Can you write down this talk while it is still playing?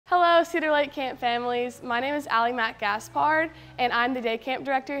Hello, Cedar Lake Camp families. My name is Allie Mack Gaspard, and I'm the day camp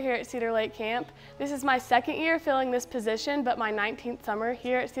director here at Cedar Lake Camp. This is my second year filling this position, but my 19th summer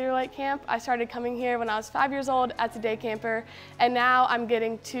here at Cedar Lake Camp. I started coming here when I was 5 years old as a day camper, and now I'm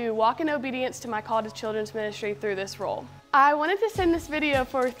getting to walk in obedience to my call to children's ministry through this role. I wanted to send this video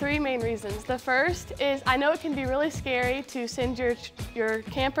for three main reasons. The first is I know it can be really scary to send your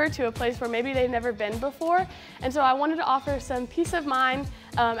camper to a place where maybe they've never been before, and so I wanted to offer some peace of mind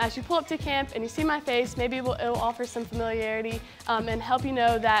as you pull up to camp and you see my face. Maybe it'll offer some familiarity and help you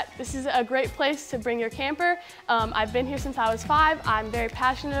know that this is a great place to bring your camper. I've been here since I was 5. I'm very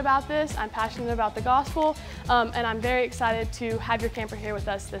passionate about this. I'm passionate about the gospel, and I'm very excited to have your camper here with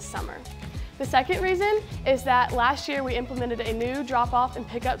us this summer. The second reason is that last year we implemented a new drop-off and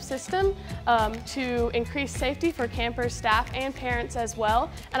pickup system to increase safety for campers, staff, and parents as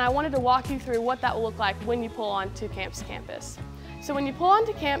well. And I wanted to walk you through what that will look like when you pull onto camp's campus. So when you pull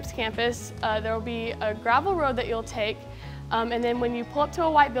onto camp's campus, there will be a gravel road that you'll take. And then when you pull up to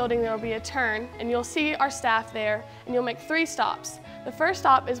a white building, there will be a turn, and you'll see our staff there, and you'll make 3 stops. The first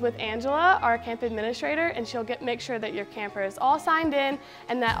stop is with Angela, our camp administrator, and she'll make sure that your camper is all signed in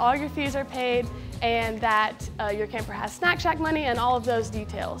and that all your fees are paid and that your camper has Snack Shack money and all of those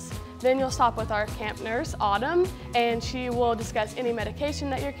details. Then you'll stop with our camp nurse, Autumn, and she will discuss any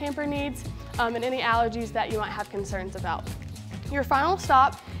medication that your camper needs and any allergies that you might have concerns about. Your final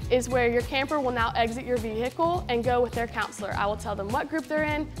stop is where your camper will now exit your vehicle and go with their counselor. I will tell them what group they're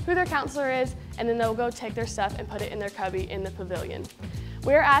in, who their counselor is, and then they'll go take their stuff and put it in their cubby in the pavilion.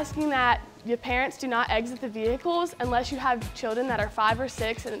 We're asking that your parents do not exit the vehicles unless you have children that are 5 or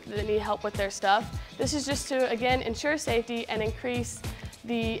 6 and that need help with their stuff. This is just to, again, ensure safety and increase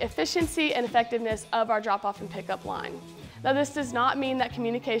the efficiency and effectiveness of our drop-off and pickup line. Now, this does not mean that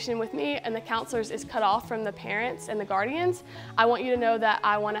communication with me and the counselors is cut off from the parents and the guardians. I want you to know that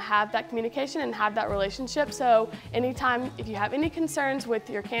I want to have that communication and have that relationship. So anytime, if you have any concerns with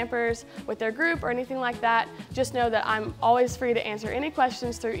your campers, with their group or anything like that, just know that I'm always free to answer any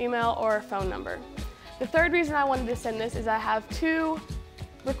questions through email or phone number. The third reason I wanted to send this is I have 2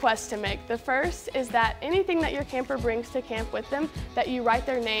 requests to make. The first is that anything that your camper brings to camp with them, that you write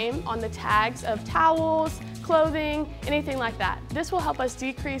their name on the tags of towels, clothing, anything like that. This will help us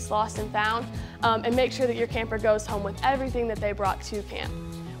decrease lost and found and make sure that your camper goes home with everything that they brought to camp.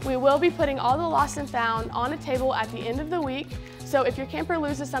 We will be putting all the lost and found on a table at the end of the week. So if your camper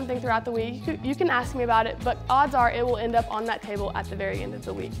loses something throughout the week, you can ask me about it, but odds are it will end up on that table at the very end of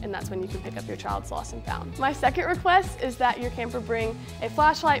the week, and that's when you can pick up your child's lost and found. My second request is that your camper bring a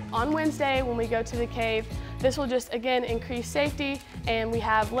flashlight on Wednesday when we go to the cave. This will just, again, increase safety, and we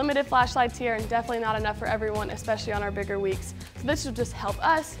have limited flashlights here and definitely not enough for everyone, especially on our bigger weeks. So this will just help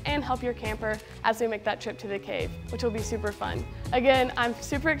us and help your camper as we make that trip to the cave, which will be super fun. Again, I'm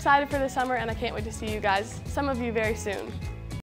super excited for the summer, and I can't wait to see you guys, some of you, very soon.